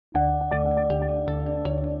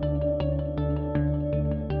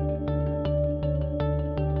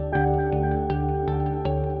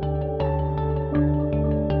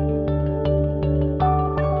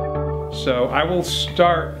So I will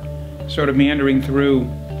start sort of meandering through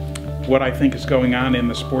what I think is going on in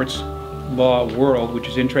the sports law world, which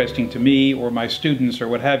is interesting to me or my students or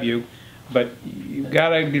what have you. But you've got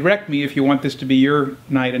to direct me if you want this to be your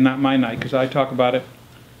night and not my night, because I talk about it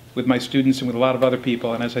with my students and with a lot of other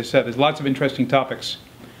people. And as I said, there's lots of interesting topics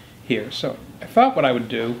here. So I thought what I would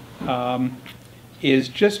do is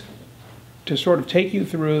just to sort of take you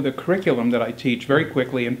through the curriculum that I teach very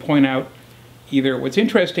quickly and point out either what's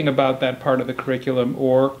interesting about that part of the curriculum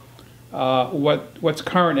or what's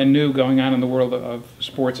current and new going on in the world of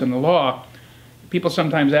sports and the law. People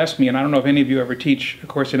sometimes ask me, and I don't know if any of you ever teach a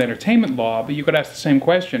course in entertainment law, but you could ask the same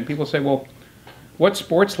question. People say, well, what's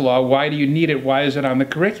sports law? Why do you need it? Why is it on the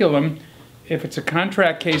curriculum? If it's a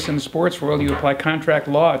contract case in the sports world, you apply contract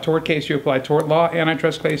law. A tort case, you apply tort law.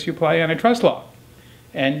 Antitrust case, you apply antitrust law.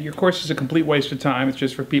 And your course is a complete waste of time. It's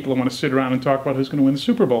just for people who want to sit around and talk about who's going to win the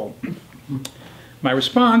Super Bowl. My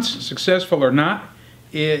response, successful or not,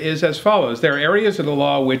 is as follows. There are areas of the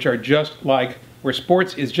law which are just like, where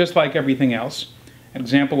sports is just like everything else. An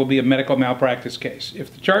example would be a medical malpractice case.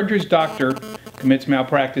 If the Chargers doctor commits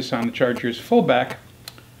malpractice on the Chargers fullback,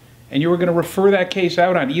 and you were going to refer that case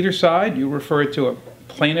out on either side, you refer it to a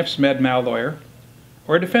plaintiff's med mal lawyer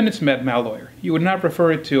or a defendant's med mal lawyer. You would not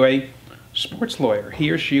refer it to a sports lawyer.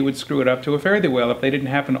 He or she would screw it up to a fare thee well if they didn't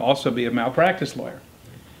happen to also be a malpractice lawyer.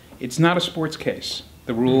 It's not a sports case.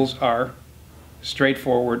 The rules are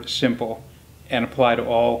straightforward, simple, and apply to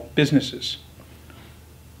all businesses.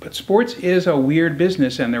 But sports is a weird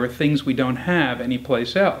business, and there are things we don't have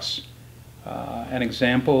anyplace else. An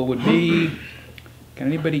example would be, can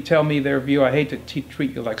anybody tell me their view? I hate to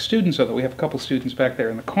treat you like students, although we have a couple students back there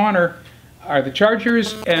in the corner. Are the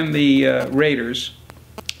Chargers and the Raiders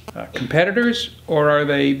competitors, or are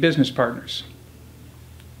they business partners?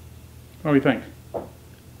 What do you think?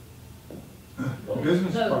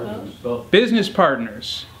 Business partners. Both. Business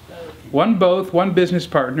partners. One both, one business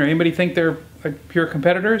partner. Anybody think they're like pure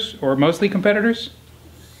competitors or mostly competitors?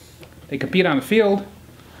 They compete on the field.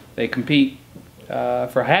 They compete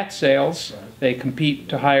for hat sales. They compete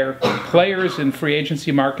to hire players in free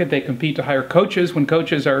agency market. They compete to hire coaches when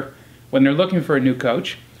they're looking for a new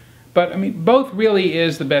coach. But I mean, both really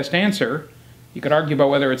is the best answer. You could argue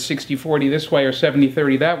about whether it's 60-40 this way or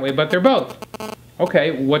 70-30 that way, but they're both.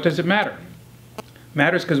 Okay, what does it matter? It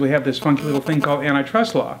matters because we have this funky little thing called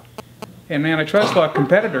antitrust law. In antitrust law,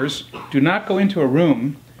 competitors do not go into a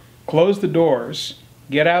room, close the doors,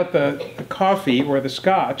 get out the coffee or the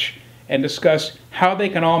scotch, and discuss how they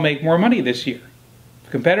can all make more money this year.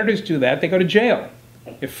 If competitors do that, they go to jail.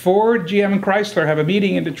 If Ford, GM, and Chrysler have a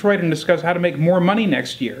meeting in Detroit and discuss how to make more money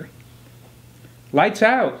next year, lights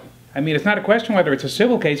out. I mean, it's not a question whether it's a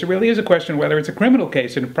civil case. It really is a question whether it's a criminal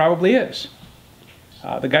case, and it probably is.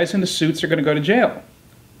 The guys in the suits are going to go to jail.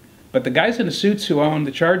 But the guys in the suits who own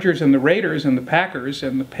the Chargers and the Raiders and the Packers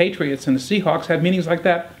and the Patriots and the Seahawks have meetings like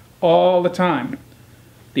that all the time.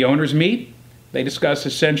 The owners meet. They discuss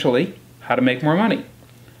essentially how to make more money.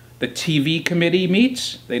 The TV committee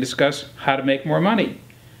meets. They discuss how to make more money.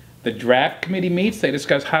 The draft committee meets. They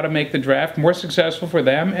discuss how to make the draft more successful for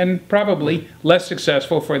them and probably less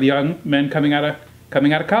successful for the young men coming out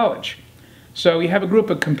of college. So you have a group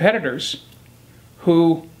of competitors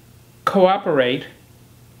who cooperate.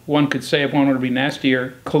 One could say, if one were to be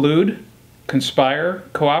nastier, collude, conspire,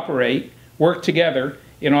 cooperate, work together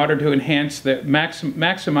in order to enhance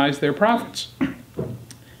maximize their profits.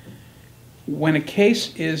 When a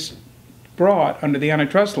case is brought under the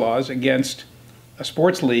antitrust laws against a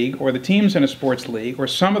sports league or the teams in a sports league or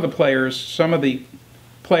some of the players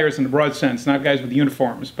in the broad sense, not guys with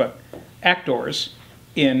uniforms, but actors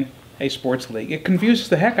in a sports league, it confuses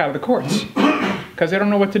the heck out of the courts because they don't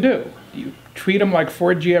know what to do. You treat them like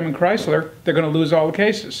Ford, GM, and Chrysler, they're going to lose all the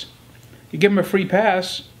cases. You give them a free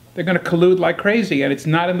pass, they're going to collude like crazy, and it's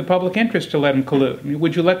not in the public interest to let them collude. I mean,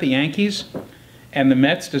 would you let the Yankees and the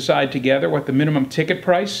Mets decide together what the minimum ticket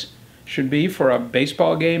price should be for a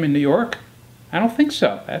baseball game in New York? I don't think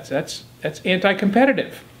so. That's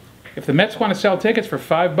anti-competitive. If the Mets want to sell tickets for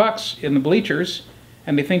 $5 in the bleachers,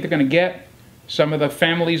 and they think they're going to get some of the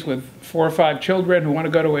families with 4 or 5 children who want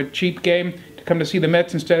to go to a cheap game to come to see the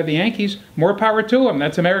Mets instead of the Yankees, more power to them.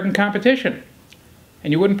 That's American competition.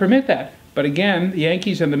 And you wouldn't permit that. But again, the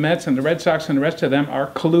Yankees and the Mets and the Red Sox and the rest of them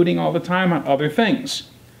are colluding all the time on other things,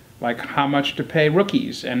 like how much to pay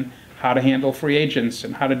rookies and how to handle free agents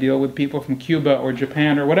and how to deal with people from Cuba or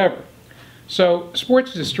Japan or whatever. So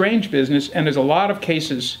sports is a strange business, and there's a lot of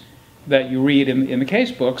cases that you read in the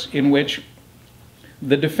case books in which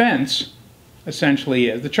the defense essentially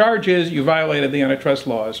is. The charge is you violated the antitrust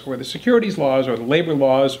laws or the securities laws or the labor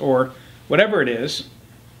laws or whatever it is,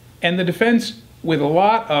 And the defense, with a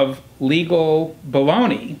lot of legal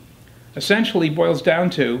baloney, essentially boils down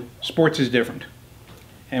to sports is different.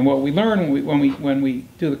 And what we learn when we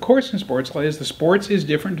do the course in sports law is the sports is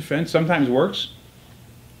different defense sometimes works,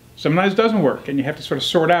 sometimes doesn't work, and you have to sort of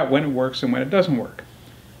sort out when it works and when it doesn't work.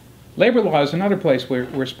 Labor law is another place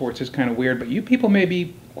where sports is kind of weird, but you people may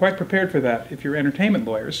be quite prepared for that if you're entertainment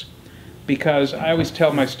lawyers, because I always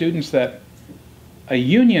tell my students that a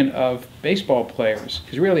union of baseball players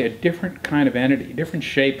is really a different kind of entity, different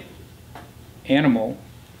shape animal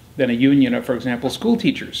than a union of, for example, school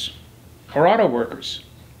teachers or auto workers.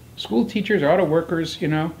 School teachers, auto workers, you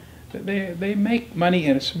know, they make money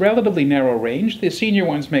in a relatively narrow range. The senior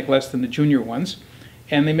ones make less than the junior ones,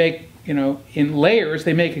 and they make, you know, in layers,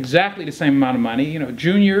 they make exactly the same amount of money. You know,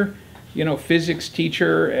 junior, you know, physics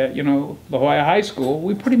teacher at, you know, La Jolla High School,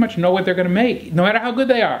 we pretty much know what they're going to make, no matter how good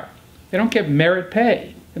they are. They don't get merit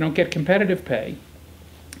pay. They don't get competitive pay.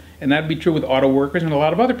 And that would be true with auto workers and a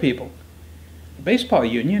lot of other people. The baseball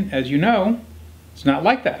union, as you know, it's not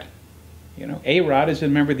like that. You know, A-Rod is a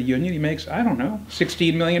member of the union. He makes, I don't know,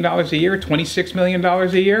 $16 million a year, $26 million a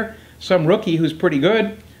year. Some rookie who's pretty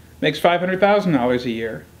good makes $500,000 a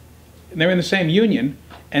year. And they're in the same union,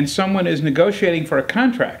 and someone is negotiating for a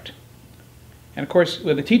contract. And of course,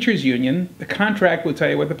 with the teachers' union, the contract will tell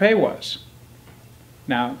you what the pay was.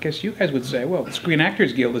 Now, I guess you guys would say, well, the Screen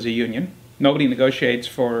Actors Guild is a union. Nobody negotiates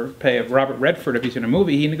for pay of Robert Redford if he's in a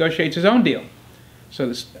movie. He negotiates his own deal. So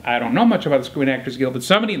this, I don't know much about the Screen Actors Guild, but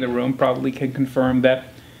somebody in the room probably can confirm that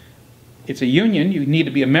it's a union. You need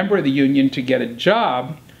to be a member of the union to get a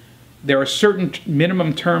job. There are certain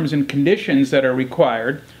minimum terms and conditions that are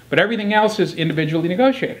required, but everything else is individually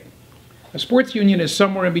negotiated. A sports union is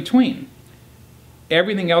somewhere in between.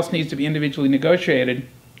 Everything else needs to be individually negotiated,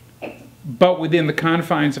 but within the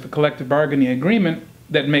confines of a collective bargaining agreement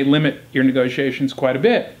that may limit your negotiations quite a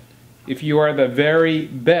bit. If you are the very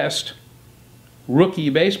best rookie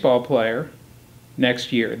baseball player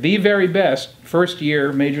next year, the very best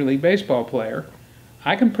first-year Major League Baseball player,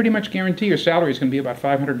 I can pretty much guarantee your salary is going to be about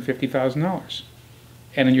 $550,000.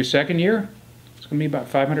 And in your second year, it's going to be about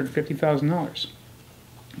 $550,000.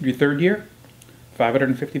 Your third year,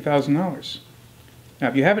 $550,000. Now,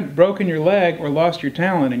 if you haven't broken your leg or lost your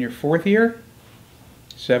talent in your fourth year,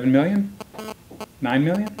 $7 million, $9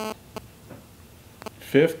 million.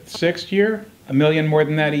 Fifth, sixth year, $1 million more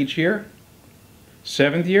than that each year.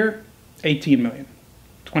 Seventh year, $18 million,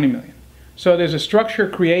 $20 million. So there's a structure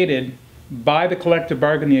created by the collective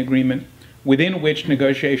bargaining agreement within which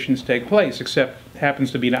negotiations take place, except it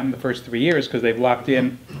happens to be not in the first 3 years because they've locked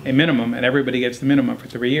in a minimum and everybody gets the minimum for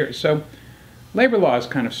 3 years. So labor law is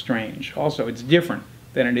kind of strange. Also, it's different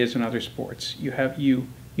than it is in other sports. You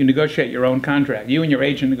negotiate your own contract. You and your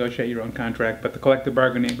agent negotiate your own contract, but the collective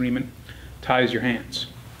bargaining agreement ties your hands.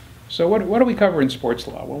 So what do we cover in sports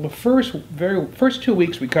law? Well, the first 2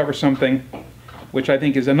 weeks we cover something which I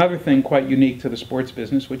think is another thing quite unique to the sports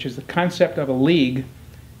business, which is the concept of a league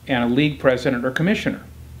and a league president or commissioner.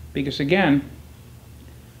 Because again,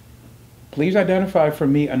 please identify for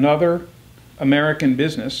me another American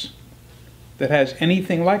business that has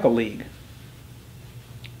anything like a league.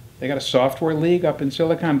 They got a software league up in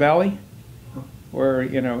Silicon Valley where,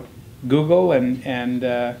 you know, Google and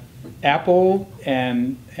Apple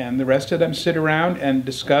and the rest of them sit around and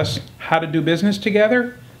discuss how to do business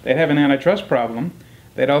together. They'd have an antitrust problem.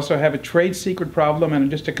 They'd also have a trade secret problem and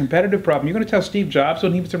just a competitive problem. You're going to tell Steve Jobs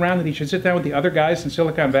when he was around that he should sit down with the other guys in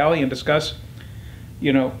Silicon Valley and discuss,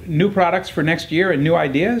 you know, new products for next year and new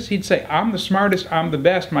ideas? He'd say, I'm the smartest, I'm the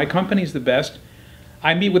best, my company's the best.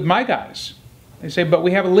 I meet with my guys. They say, but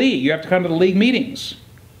we have a league. You have to come to the league meetings.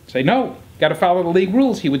 Say, no, got to follow the league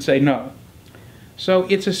rules. He would say, no. So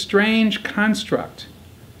it's a strange construct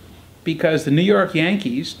because the New York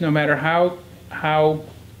Yankees, no matter how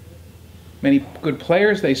many good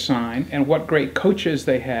players they sign and what great coaches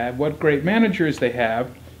they have, what great managers they have,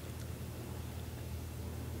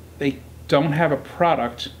 they don't have a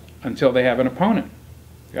product until they have an opponent.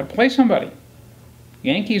 You got to play somebody.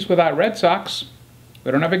 Yankees without Red Sox, they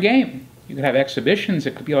don't have a game. You could have exhibitions.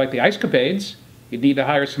 It could be like the Ice Capades. You'd need to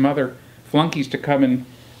hire some other flunkies to come and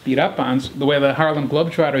beat up on, the way the Harlem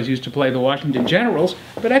Globetrotters used to play the Washington Generals.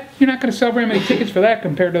 But you're not going to sell very many tickets for that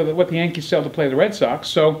compared to what the Yankees sell to play the Red Sox.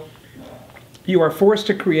 So you are forced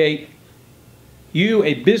to create, you,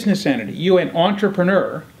 a business entity, you, an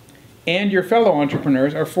entrepreneur, and your fellow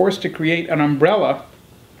entrepreneurs are forced to create an umbrella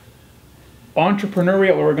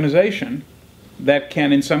entrepreneurial organization that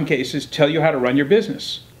can, in some cases, tell you how to run your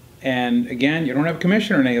business. And again, you don't have a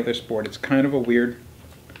commissioner in any other sport. It's kind of a weird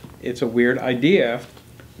idea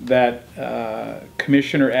that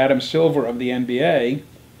Commissioner Adam Silver of the NBA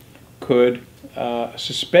could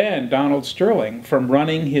suspend Donald Sterling from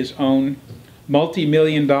running his own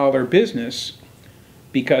multi-million-dollar business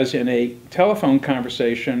because in a telephone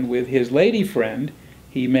conversation with his lady friend,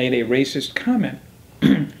 he made a racist comment.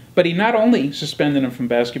 But he not only suspended him from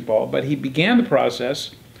basketball, but he began the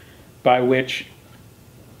process by which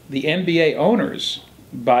the NBA owners,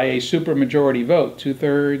 by a supermajority vote,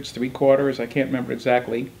 2/3, 3/4, I can't remember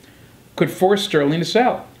exactly, could force Sterling to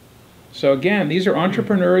sell. So again, these are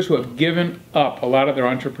entrepreneurs who have given up a lot of their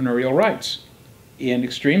entrepreneurial rights. In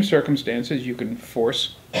extreme circumstances, you can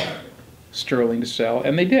force Sterling to sell,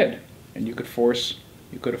 and they did. And you could have forced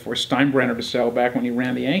Steinbrenner to sell back when he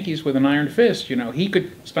ran the Yankees with an iron fist. You know,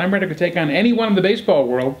 Steinbrenner could take on anyone in the baseball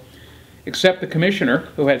world except the commissioner,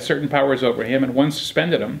 who had certain powers over him, and once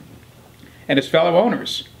suspended him, and his fellow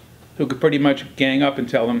owners, who could pretty much gang up and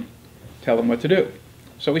tell them what to do.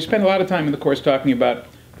 So we spent a lot of time in the course talking about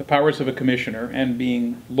the powers of a commissioner and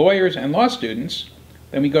being lawyers and law students.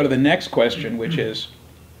 Then we go to the next question, which is,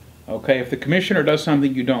 okay, if the commissioner does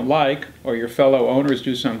something you don't like, or your fellow owners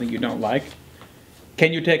do something you don't like,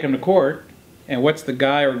 can you take them to court? And what's the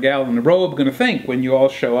guy or gal in the robe going to think when you all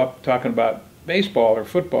show up talking about baseball or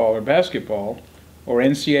football or basketball or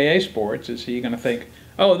NCAA sports? Is he going to think,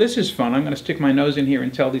 oh, this is fun, I'm going to stick my nose in here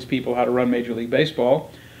and tell these people how to run Major League Baseball?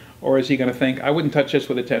 Or is he going to think, I wouldn't touch this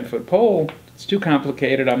with a 10-foot pole, it's too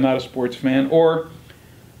complicated, I'm not a sports fan? Or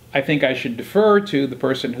I think I should defer to the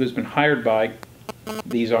person who's been hired by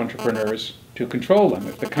these entrepreneurs to control them.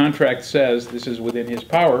 If the contract says this is within his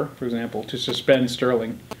power, for example, to suspend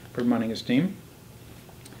Sterling from running his team,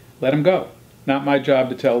 let him go. Not my job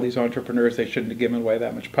to tell these entrepreneurs they shouldn't have given away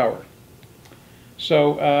that much power.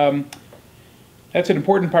 So that's an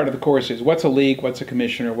important part of the course, is what's a league, what's a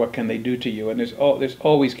commissioner, what can they do to you? And there's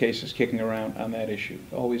always cases kicking around on that issue,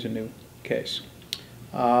 always a new case.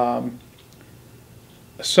 A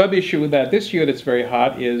sub-issue with that this year that's very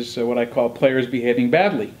hot is what I call players behaving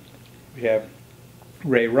badly. We have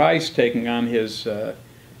Ray Rice taking on his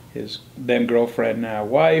then-girlfriend, now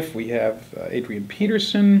wife. We have Adrian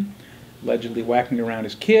Peterson allegedly whacking around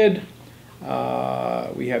his kid.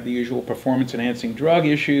 We have the usual performance-enhancing drug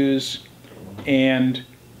issues. And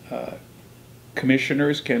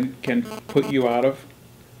commissioners can put you out of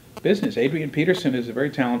business. Adrian Peterson is a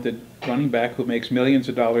very talented running back who makes millions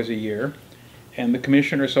of dollars a year, and the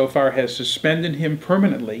commissioner so far has suspended him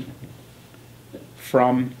permanently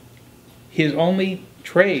from his only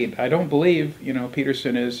trade. I don't believe,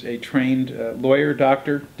 Peterson is a trained lawyer,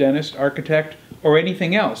 doctor, dentist, architect, or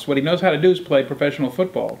anything else. What he knows how to do is play professional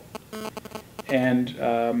football. And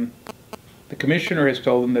the commissioner has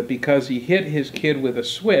told him that because he hit his kid with a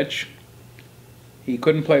switch, he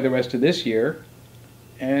couldn't play the rest of this year,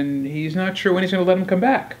 and he's not sure when he's going to let him come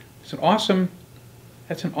back. That's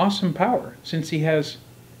an awesome power, since he has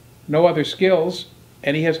no other skills,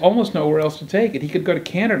 and he has almost nowhere else to take it. He could go to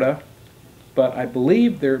Canada, but I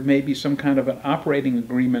believe there may be some kind of an operating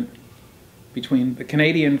agreement between the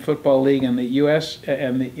Canadian Football League and the U.S.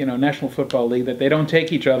 and the National Football League that they don't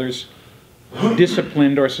take each other's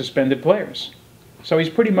disciplined or suspended players. So he's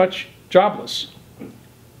pretty much jobless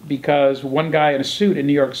because one guy in a suit in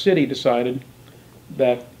New York City decided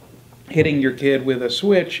that hitting your kid with a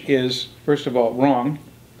switch is, first of all, wrong.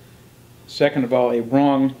 Second of all, a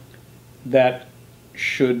wrong that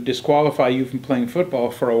should disqualify you from playing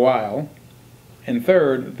football for a while. And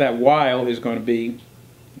third, that while is going to be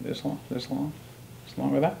this long, this long, this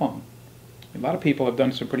long, or that long. A lot of people have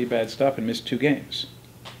done some pretty bad stuff and missed 2 games.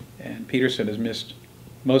 And Peterson has missed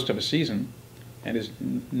most of a season, and there's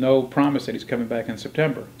no promise that he's coming back in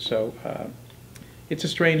September. So it's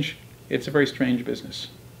a very strange business.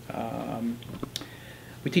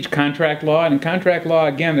 We teach contract law, and in contract law,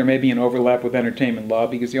 again, there may be an overlap with entertainment law,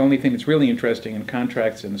 because the only thing that's really interesting in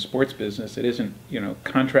contracts in the sports business, it isn't,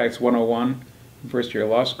 contracts 101 in first year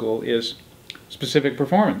law school, is specific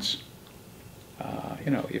performance.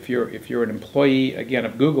 If you're an employee, again,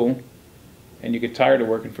 of Google, and you get tired of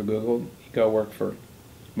working for Google, you go work for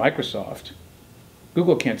Microsoft,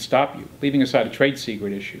 Google can't stop you, leaving aside a trade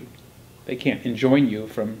secret issue. They can't enjoin you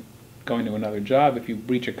from going to another job. If you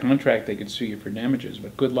breach a contract, they could sue you for damages,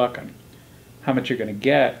 but good luck on how much you're going to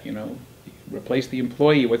get. Replace the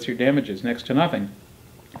employee, what's your damages? Next to nothing.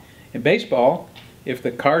 In baseball, if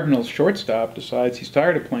the Cardinals shortstop decides he's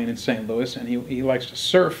tired of playing in St. Louis and he likes to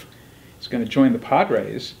surf, he's going to join the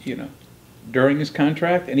Padres, during his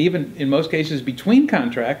contract, and even in most cases between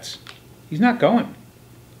contracts, he's not going.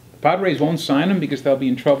 The Padres won't sign him because they'll be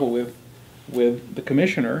in trouble with the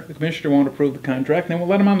commissioner. The commissioner won't approve the contract, and then we'll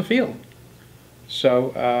let him on the field.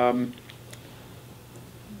 So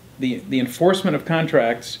the enforcement of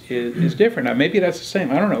contracts is different. Now maybe that's the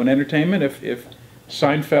same. I don't know. In entertainment, if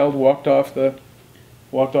Seinfeld walked off the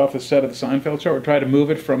set of the Seinfeld show or tried to move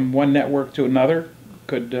it from one network to another,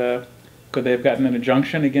 could they have gotten an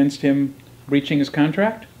injunction against him breaching his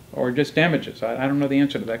contract, or just damages? I don't know the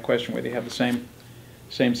answer to that question, where they have the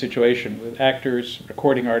same situation with actors,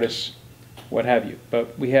 recording artists, what have you.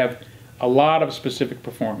 But we have a lot of specific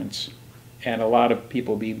performance and a lot of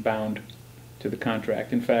people being bound to the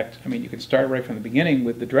contract. In fact, I mean, you can start right from the beginning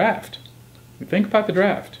with the draft. Think about the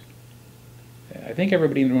draft. I think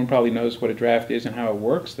everybody in the room probably knows what a draft is and how it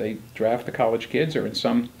works. They draft the college kids, or in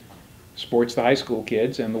some sports, the high school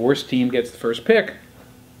kids, and the worst team gets the first pick.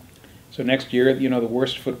 So next year, you know, the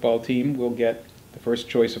worst football team will get the first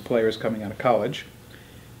choice of players coming out of college.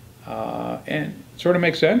 And it sort of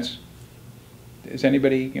makes sense. Is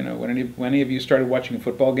anybody, you know, when any of you started watching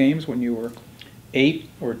football games when you were 8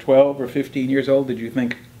 or 12 or 15 years old, did you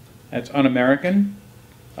think that's un-American,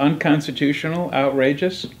 unconstitutional,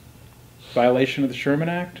 outrageous, violation of the Sherman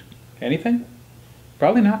Act? Anything?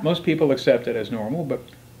 Probably not. Most people accept it as normal, but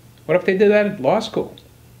what if they did that at law school?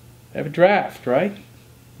 They have a draft, right?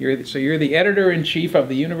 So you're the editor-in-chief of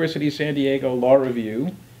the University of San Diego Law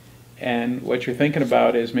Review, and what you're thinking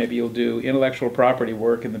about is maybe you'll do intellectual property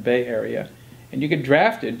work in the Bay Area, and you get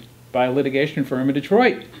drafted by a litigation firm in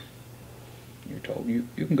Detroit. You're told you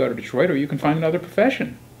can go to Detroit or you can find another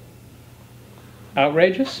profession.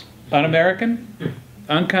 Outrageous? Un-American?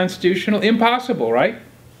 Unconstitutional? Impossible, right?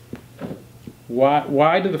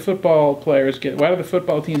 Why do the football players why do the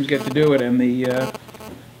football teams get to do it and the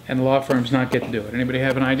law firms not get to do it? Anybody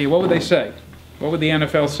have an idea? What would they say? What would the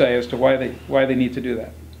NFL say as to why they need to do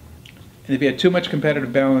that? And if you had too much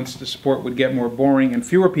competitive balance, the sport would get more boring, and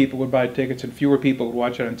fewer people would buy tickets, and fewer people would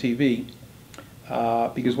watch it on TV.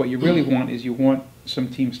 Because what you really want is you want some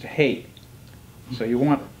teams to hate. So you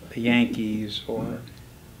want the Yankees, or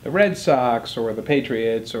the Red Sox, or the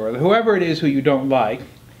Patriots, or whoever it is who you don't like,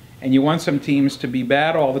 and you want some teams to be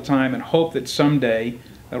bad all the time and hope that someday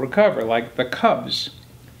they'll recover, like the Cubs.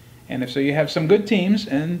 And if so, you have some good teams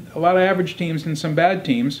and a lot of average teams and some bad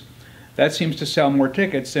teams. That seems to sell more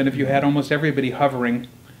tickets than if you had almost everybody hovering,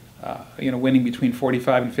 winning between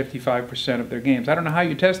 45 and 55% of their games. I don't know how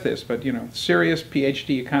you test this, but serious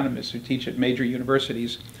PhD economists who teach at major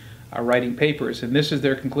universities are writing papers, and this is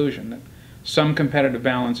their conclusion: that some competitive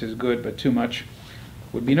balance is good, but too much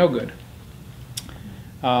would be no good.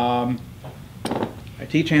 I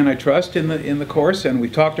teach antitrust in the course, and we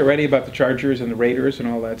talked already about the Chargers and the Raiders and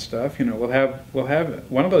all that stuff. We'll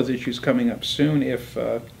have one of those issues coming up soon if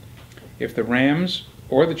the Rams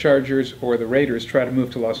or the Chargers or the Raiders try to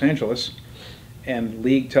move to Los Angeles, and the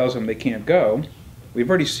league tells them they can't go. We've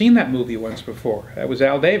already seen that movie once before. That was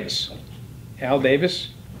Al Davis. Al Davis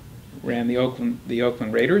ran the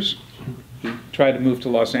Oakland Raiders. He tried to move to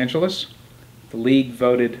Los Angeles. The league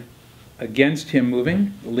voted against him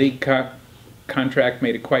moving. The league contract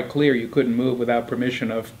made it quite clear you couldn't move without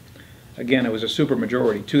permission of, again, it was a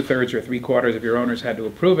supermajority. 2/3 or 3/4 of your owners had to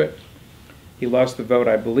approve it. He lost the vote,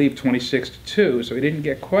 I believe, 26-2, so he didn't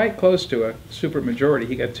get quite close to a supermajority.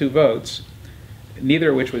 He got 2 votes,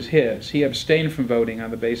 neither of which was his. He abstained from voting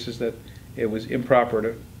on the basis that it was improper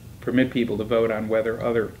to permit people to vote on whether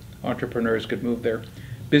other entrepreneurs could move their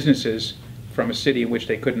businesses from a city in which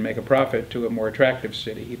they couldn't make a profit to a more attractive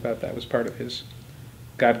city. He thought that was part of his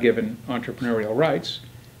God-given entrepreneurial rights,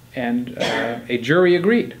 and a jury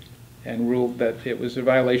agreed and ruled that it was a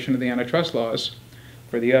violation of the antitrust laws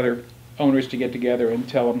for the other owners to get together and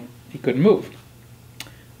tell him he couldn't move.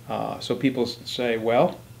 So people say,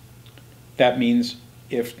 well, that means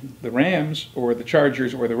if the Rams or the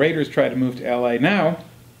Chargers or the Raiders try to move to LA now,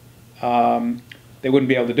 they wouldn't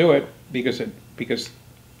be able to do it because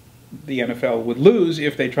the NFL would lose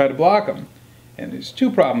if they try to block them. And there's 2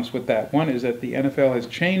 problems with that. One is that the NFL has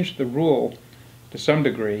changed the rule to some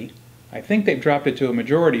degree. I think they've dropped it to a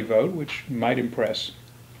majority vote, which might impress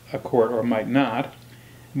a court or might not.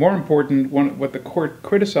 More important, what the court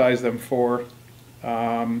criticized them for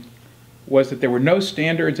was that there were no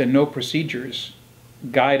standards and no procedures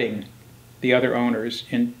guiding the other owners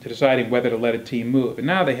in deciding whether to let a team move. And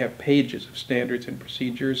now they have pages of standards and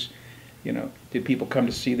procedures. Did people come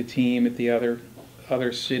to see the team at the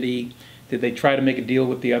other city? Did they try to make a deal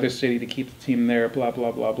with the other city to keep the team there? Blah,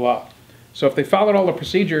 blah, blah, blah. So if they followed all the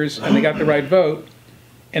procedures and they got the right vote,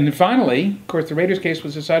 and then finally, of course, the Raiders case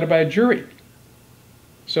was decided by a jury.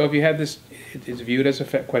 So if you had this, it's viewed as a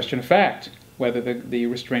question of fact, whether the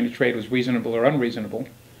restraint of trade was reasonable or unreasonable.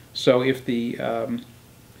 So if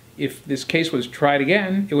this case was tried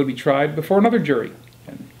again, it would be tried before another jury.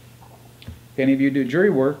 And if any of you do jury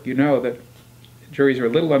work, you know that Juries are a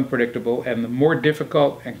little unpredictable, and the more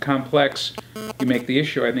difficult and complex you make the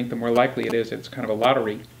issue, I think the more likely it is that it's kind of a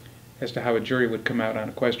lottery as to how a jury would come out on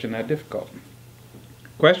a question that difficult.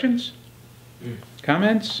 Questions?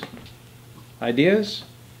 Comments? Ideas?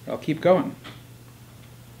 I'll keep going.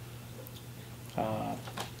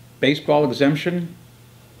 Baseball exemption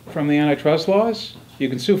from the antitrust laws. You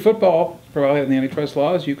can sue football for violating the antitrust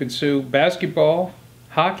laws. You can sue basketball,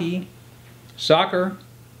 hockey, soccer,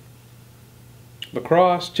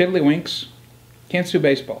 lacrosse, tiddlywinks. Can't sue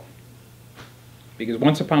baseball. Because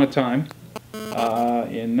once upon a time,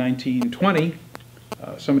 in 1920,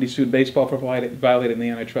 somebody sued baseball for violating the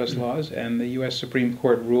antitrust laws, and the U.S. Supreme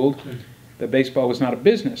Court ruled that baseball was not a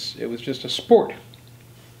business. It was just a sport,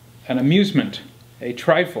 an amusement, a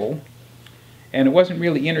trifle, and it wasn't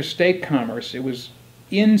really interstate commerce. It was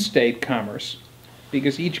in-state commerce,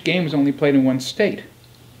 because each game was only played in one state.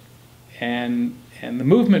 And the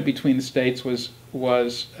movement between the states was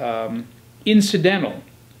incidental.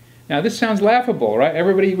 Now this sounds laughable, right?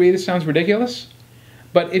 Everybody agree this sounds ridiculous?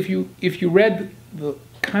 But if you read the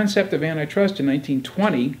concept of antitrust in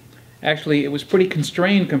 1920, actually it was pretty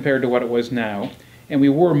constrained compared to what it was now, and we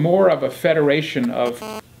were more of a federation of,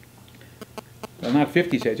 well, not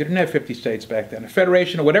 50 states, you didn't have 50 states back then, a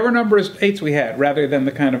federation of whatever number of states we had, rather than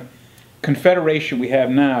the kind of confederation we have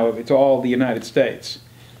now, it's all the United States.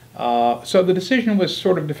 So the decision was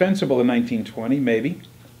sort of defensible in 1920, maybe.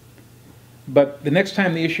 But the next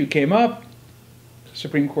time the issue came up, the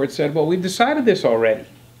Supreme Court said, well, we've decided this already,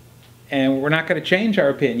 and we're not going to change our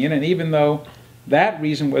opinion, and even though that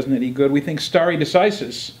reason wasn't any good, we think stare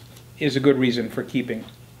decisis is a good reason for keeping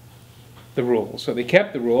the rule. So they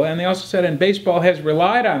kept the rule, and they also said, and baseball has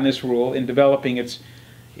relied on this rule in developing its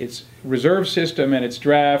reserve system and its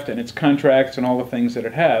draft and its contracts and all the things that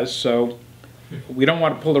it has, so we don't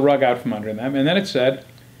want to pull the rug out from under them. And then it said,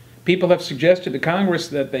 people have suggested to Congress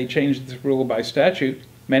that they change this rule by statute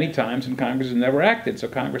many times, and Congress has never acted, so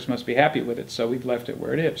Congress must be happy with it, so we've left it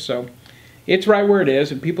where it is. So it's right where it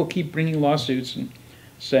is, and people keep bringing lawsuits and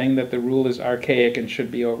saying that the rule is archaic and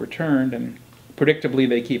should be overturned, and predictably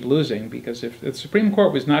they keep losing, because if the Supreme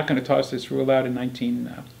Court was not going to toss this rule out in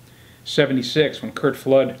 1976 when Curt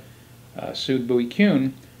Flood sued Bowie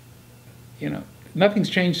Kuhn, you know, nothing's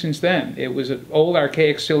changed since then. It was an old,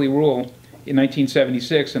 archaic, silly rule in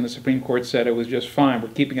 1976, and the Supreme Court said it was just fine. We're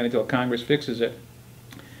keeping it until Congress fixes it.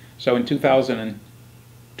 So in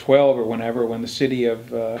 2012 or whenever, when the city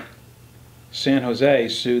of San Jose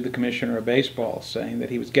sued the commissioner of baseball, saying that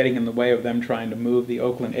he was getting in the way of them trying to move the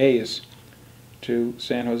Oakland A's to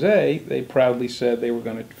San Jose, they proudly said they were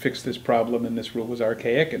going to fix this problem and this rule was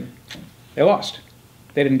archaic, and they lost.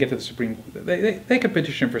 They didn't get to the Supreme Court. They could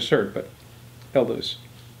petition for cert, but they'll lose.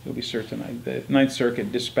 It'll be cert tonight. The Ninth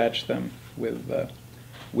Circuit dispatched them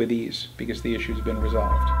with ease because the issue's been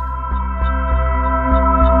resolved.